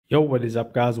Yo, what is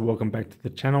up guys? Welcome back to the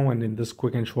channel, and in this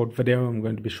quick and short video I'm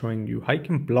going to be showing you how you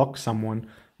can block someone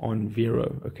on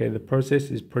Vero. Okay, the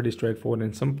process is pretty straightforward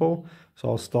and simple. So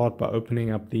I'll start by opening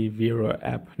up the Vero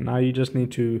app. Now you just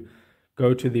need to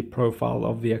go to the profile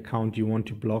of the account you want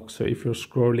to block. So if you're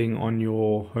scrolling on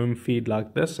your home feed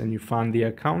like this and you find the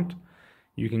account,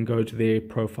 you can go to their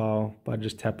profile by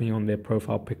just tapping on their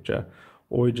profile picture,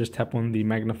 or you just tap on the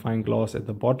magnifying glass at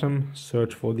the bottom,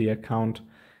 search for the account,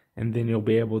 and then you'll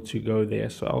be able to go there.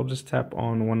 So I'll just tap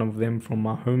on one of them from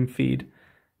my home feed.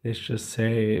 Let's just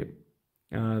say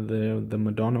the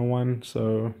Madonna one.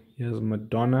 So here's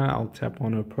Madonna. I'll tap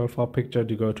on her profile picture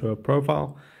to go to her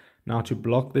profile. Now to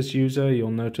block this user,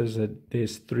 you'll notice that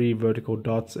there's 3 vertical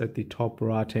dots at the top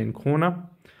right hand corner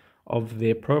of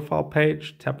their profile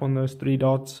page. Tap on those 3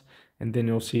 dots, and then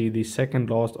you'll see the second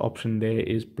last option there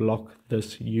is block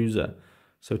this user.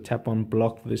 So tap on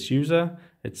block this user.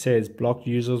 It says blocked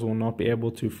users will not be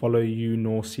able to follow you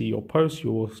nor see your posts.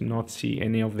 You will not see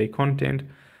any of their content.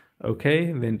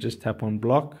 Okay, then just tap on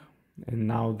block, and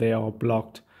now they are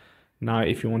blocked. Now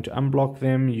if you want to unblock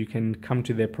them, you can come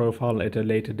to their profile at a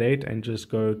later date and just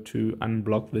go to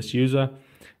unblock this user,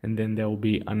 and then they will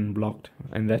be unblocked.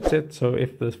 And that's it. So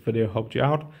if this video helped you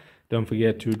out, don't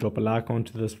forget to drop a like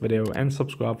onto this video and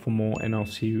subscribe for more, and I'll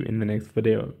see you in the next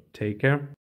video. Take care.